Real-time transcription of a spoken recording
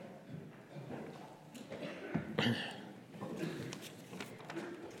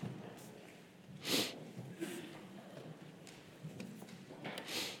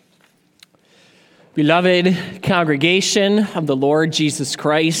Beloved congregation of the Lord Jesus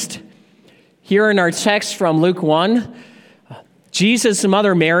Christ, here in our text from Luke 1, Jesus'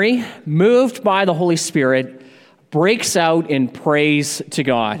 mother Mary, moved by the Holy Spirit, breaks out in praise to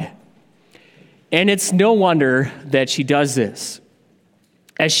God. And it's no wonder that she does this.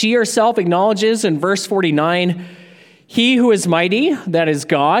 As she herself acknowledges in verse 49, "He who is mighty, that is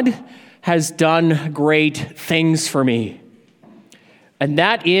God, has done great things for me." And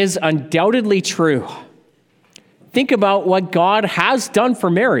that is undoubtedly true. Think about what God has done for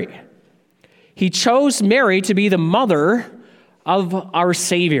Mary. He chose Mary to be the mother of our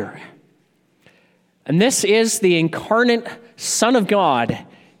Savior. And this is the incarnate Son of God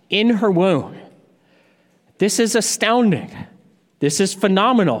in her womb. This is astounding. This is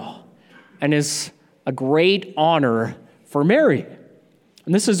phenomenal and is a great honor for Mary.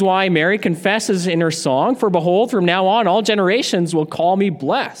 And this is why Mary confesses in her song, "For behold, from now on, all generations will call me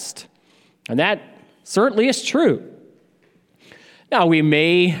blessed." And that certainly is true. Now, we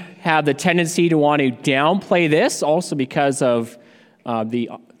may have the tendency to want to downplay this also because of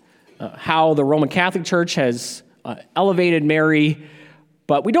how the Roman Catholic Church has elevated Mary,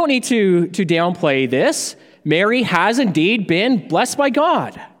 but we don't need to downplay this. Mary has indeed been blessed by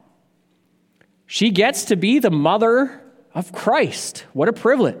God. She gets to be the mother of Christ. What a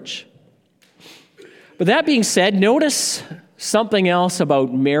privilege. But that being said, notice something else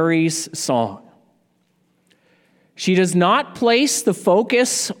about Mary's song. She does not place the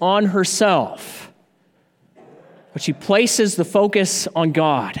focus on herself, but she places the focus on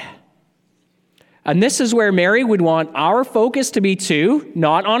God. And this is where Mary would want our focus to be too,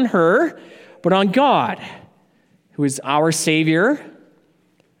 not on her, but on God, who is our Savior.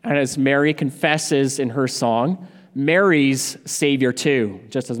 And as Mary confesses in her song, Mary's Savior too,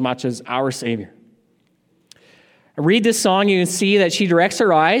 just as much as our Savior. I read this song, you can see that she directs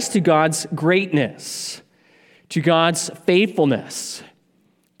her eyes to God's greatness, to God's faithfulness,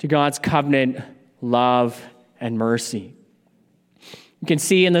 to God's covenant, love, and mercy. You can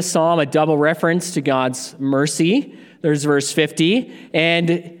see in the psalm a double reference to God's mercy. There's verse 50, and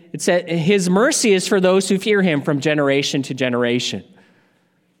it said, "His mercy is for those who fear him from generation to generation."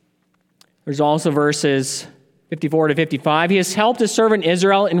 There's also verses 54 to 55, "He has helped his servant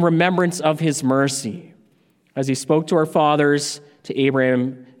Israel in remembrance of his mercy, as he spoke to our fathers, to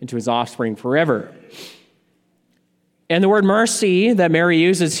Abraham, and to his offspring forever." And the word mercy that Mary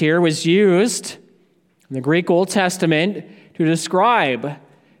uses here was used in the Greek Old Testament to describe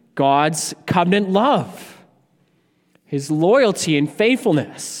God's covenant love, his loyalty and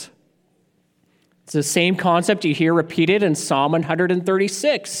faithfulness. It's the same concept you hear repeated in Psalm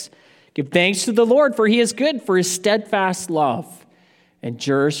 136. "Give thanks to the Lord, for he is good, for his steadfast love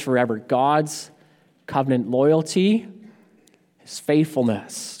endures forever." God's covenant loyalty, his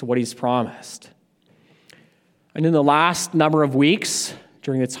faithfulness to what he's promised. And in the last number of weeks,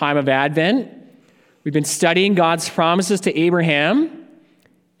 during the time of Advent, we've been studying God's promises to Abraham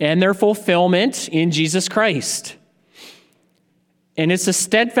and their fulfillment in Jesus Christ. And it's the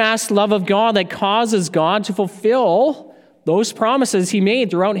steadfast love of God that causes God to fulfill those promises he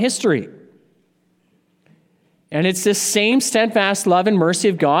made throughout history. And it's this same steadfast love and mercy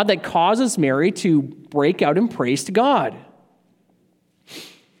of God that causes Mary to break out in praise to God.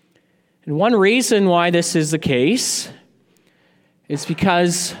 And one reason why this is the case is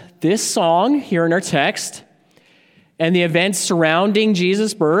because this song here in our text and the events surrounding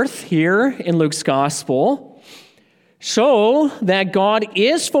Jesus' birth here in Luke's gospel show that God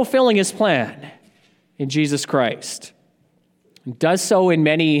is fulfilling his plan in Jesus Christ. It does so in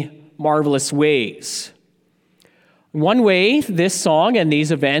many marvelous ways. One way this song and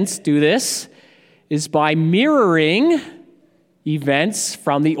these events do this is by mirroring events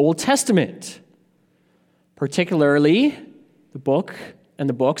from the Old Testament, particularly the book and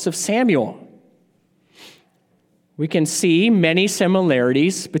the books of Samuel. We can see many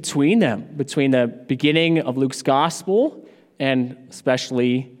similarities between them, between the beginning of Luke's gospel and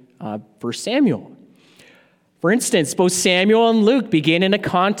especially 1 Samuel. For instance, both Samuel and Luke begin in a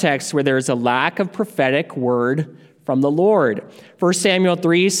context where there is a lack of prophetic word from the Lord. 1 Samuel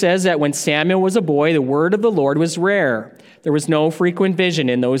 3 says that when Samuel was a boy, the word of the Lord was rare. There was no frequent vision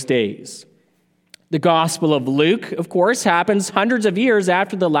in those days. The Gospel of Luke, of course, happens hundreds of years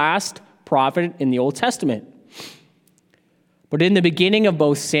after the last prophet in the Old Testament. But in the beginning of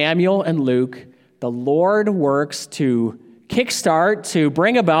both Samuel and Luke, the Lord works to kickstart, to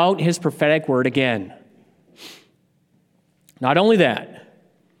bring about his prophetic word again. Not only that,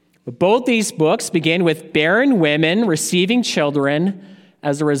 But both these books begin with barren women receiving children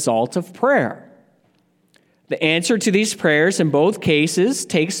as a result of prayer. The answer to these prayers in both cases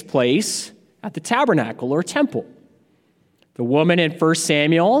takes place at the tabernacle or temple. The woman in 1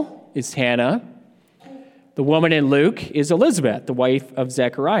 Samuel is Hannah. The woman in Luke is Elizabeth, the wife of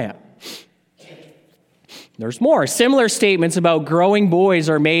Zechariah. There's more. Similar statements about growing boys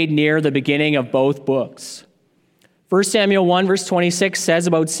are made near the beginning of both books. 1 Samuel 1 verse 26 says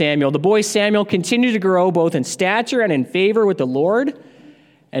about Samuel, "The boy Samuel continued to grow both in stature and in favor with the Lord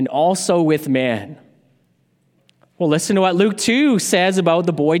and also with man." Well, listen to what Luke 2 says about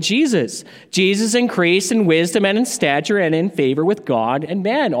the boy Jesus. "Jesus increased in wisdom and in stature and in favor with God and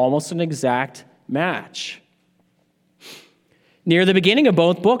man." Almost an exact match. Near the beginning of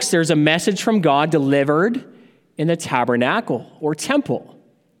both books, there's a message from God delivered in the tabernacle or temple.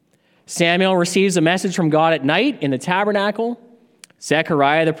 Samuel receives a message from God at night in the tabernacle.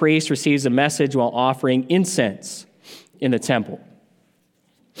 Zechariah the priest receives a message while offering incense in the temple.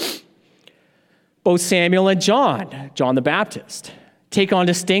 Both Samuel and John the Baptist, take on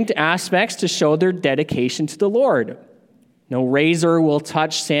distinct aspects to show their dedication to the Lord. No razor will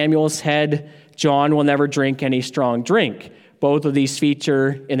touch Samuel's head. John will never drink any strong drink. Both of these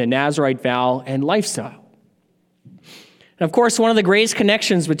feature in the Nazirite vow and lifestyle. And of course, one of the greatest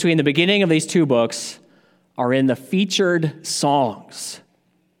connections between the beginning of these two books are in the featured songs.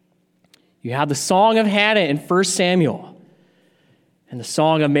 You have the Song of Hannah in 1 Samuel and the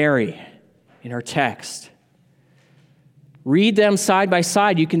Song of Mary in our text. Read them side by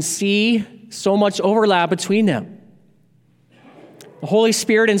side. You can see so much overlap between them. The Holy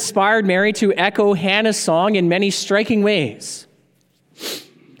Spirit inspired Mary to echo Hannah's song in many striking ways.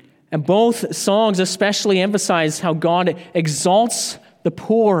 And both songs especially emphasize how God exalts the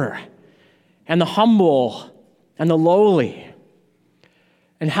poor and the humble and the lowly,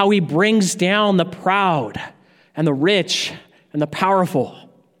 and how he brings down the proud and the rich and the powerful.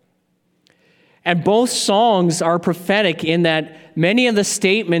 And both songs are prophetic in that many of the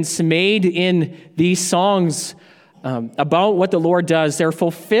statements made in these songs about what the Lord does, they're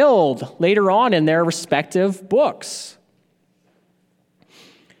fulfilled later on in their respective books.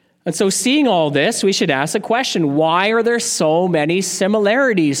 And so seeing all this, we should ask the question, why are there so many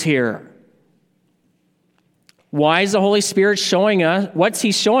similarities here? Why is the Holy Spirit showing us, what's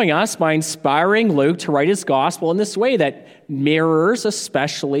he showing us by inspiring Luke to write his gospel in this way that mirrors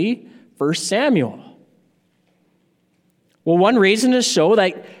especially 1 Samuel? Well, one reason is to show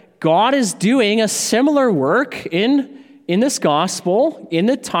that God is doing a similar work in this gospel in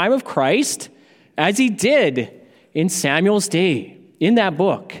the time of Christ as he did in Samuel's day, in that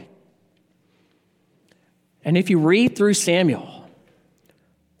book. And if you read through Samuel,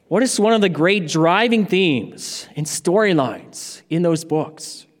 what is one of the great driving themes and storylines in those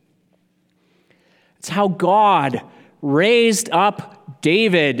books? It's how God raised up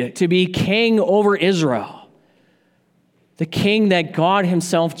David to be king over Israel, the king that God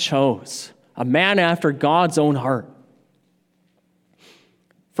himself chose, a man after God's own heart.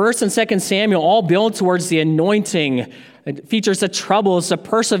 1 and 2 Samuel all build towards the anointing. It features the troubles, the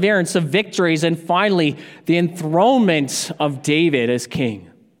perseverance, the victories, and finally, the enthronement of David as king.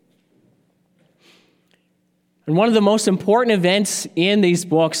 And one of the most important events in these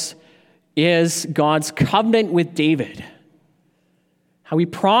books is God's covenant with David. How he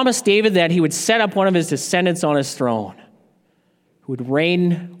promised David that he would set up one of his descendants on his throne, who would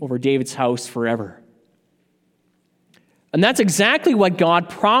reign over David's house forever. And that's exactly what God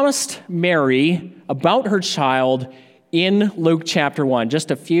promised Mary about her child in Luke chapter 1,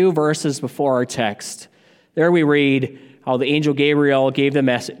 just a few verses before our text. There we read how the angel Gabriel gave the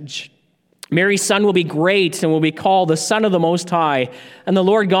message. Mary's son will be great and will be called the Son of the Most High, and the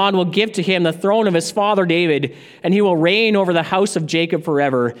Lord God will give to him the throne of his father David, and he will reign over the house of Jacob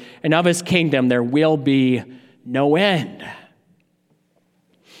forever, and of his kingdom there will be no end.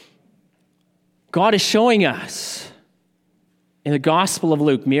 God is showing us in the Gospel of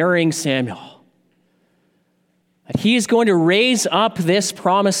Luke, mirroring Samuel, that he is going to raise up this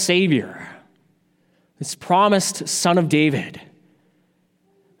promised Savior, this promised Son of David,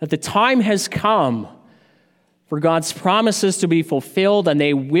 that the time has come for God's promises to be fulfilled, and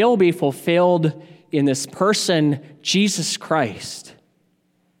they will be fulfilled in this person, Jesus Christ.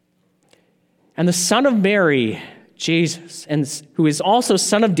 And the Son of Mary, Jesus, and who is also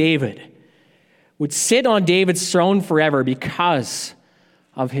Son of David, would sit on David's throne forever because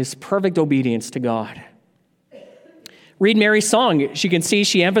of his perfect obedience to God. Read Mary's song. You can see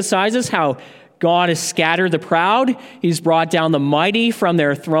she emphasizes how God has scattered the proud. He's brought down the mighty from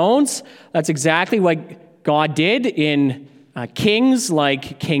their thrones. That's exactly what God did in kings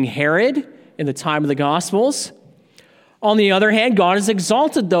like King Herod in the time of the Gospels. On the other hand, God has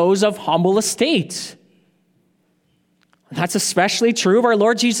exalted those of humble estate. That's especially true of our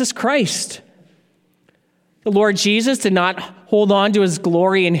Lord Jesus Christ. The Lord Jesus did not hold on to his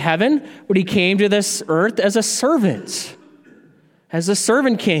glory in heaven when he came to this earth as a servant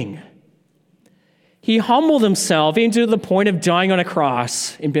king. He humbled himself even to the point of dying on a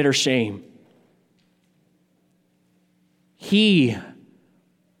cross in bitter shame. He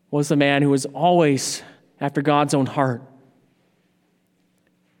was the man who was always after God's own heart.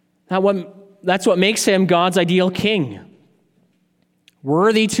 That's what makes him God's ideal king,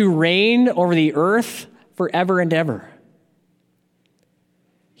 worthy to reign over the earth forever and ever.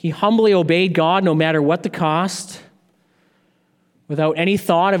 He humbly obeyed God no matter what the cost, without any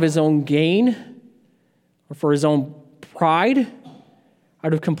thought of his own gain or for his own pride,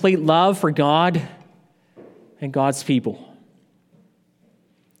 out of complete love for God and God's people.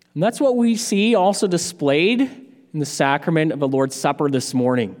 And that's what we see also displayed in the sacrament of the Lord's Supper this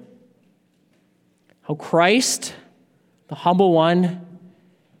morning. How Christ, the humble one,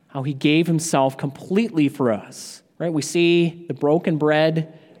 how he gave himself completely for us. Right? We see the broken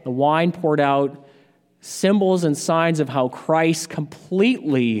bread, the wine poured out, symbols and signs of how Christ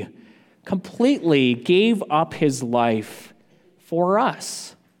completely gave up his life for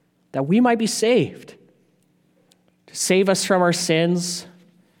us, that we might be saved, to save us from our sins,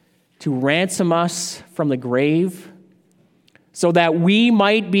 to ransom us from the grave, so that we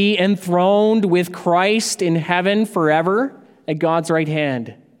might be enthroned with Christ in heaven forever at God's right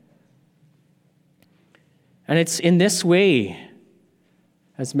hand. And it's in this way,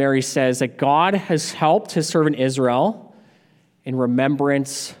 as Mary says, that God has helped his servant Israel in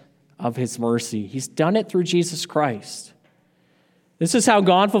remembrance of his mercy. He's done it through Jesus Christ. This is how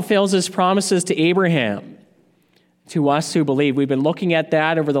God fulfills his promises to Abraham, to us who believe. We've been looking at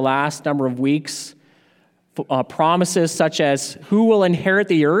that over the last number of weeks. Promises such as who will inherit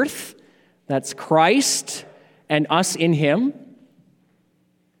the earth? That's Christ and us in him.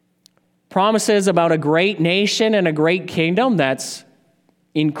 Promises about a great nation and a great kingdom. That's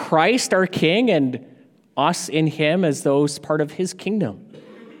in Christ our King and us in him as those part of his kingdom.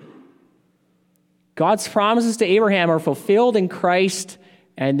 God's promises to Abraham are fulfilled in Christ,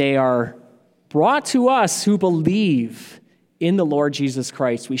 and they are brought to us who believe in the Lord Jesus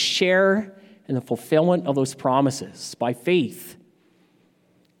Christ. We share in the fulfillment of those promises by faith.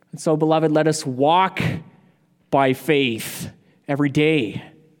 And so, beloved, let us walk by faith every day.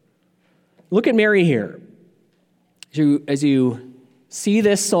 Look at Mary here. As you see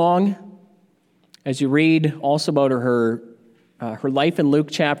this song, as you read also about her life in Luke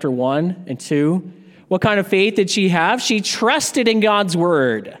chapter 1 and 2, what kind of faith did she have? She trusted in God's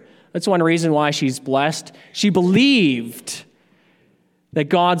word. That's one reason why she's blessed. She believed that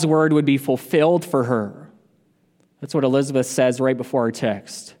God's word would be fulfilled for her. That's what Elizabeth says right before our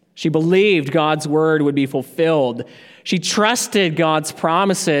text. She believed God's word would be fulfilled. She trusted God's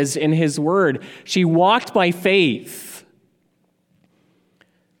promises in his word. She walked by faith.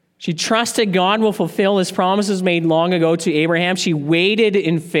 She trusted God will fulfill his promises made long ago to Abraham. She waited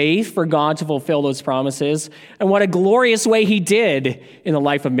in faith for God to fulfill those promises. And what a glorious way he did in the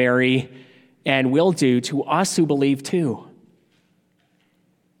life of Mary and will do to us who believe too.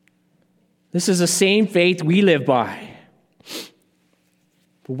 This is the same faith we live by.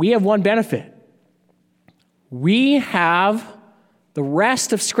 But we have one benefit. We have the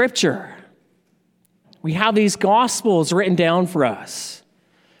rest of Scripture. We have these Gospels written down for us.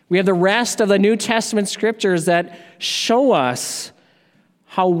 We have the rest of the New Testament Scriptures that show us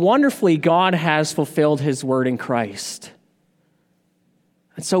how wonderfully God has fulfilled his word in Christ.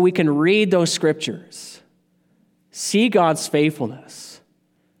 And so we can read those Scriptures, see God's faithfulness.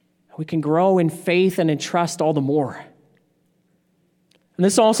 We can grow in faith and in trust all the more. And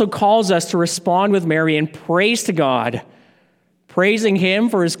this also calls us to respond with Mary in praise to God, praising him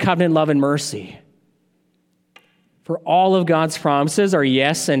for his covenant love and mercy. For all of God's promises are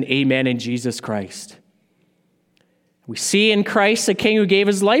yes and amen in Jesus Christ. We see in Christ a king who gave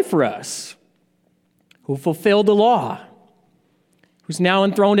his life for us, who fulfilled the law, who's now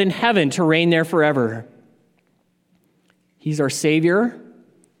enthroned in heaven to reign there forever. He's our Savior.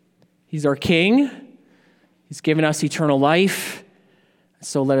 He's our King. He's given us eternal life.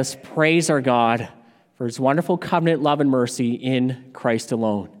 So let us praise our God for his wonderful covenant love and mercy in Christ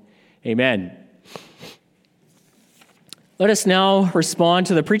alone. Amen. Let us now respond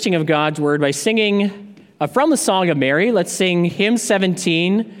to the preaching of God's word by singing from the Song of Mary. Let's sing hymn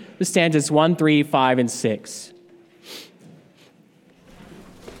 17, the stanzas 1, 3, 5, and 6.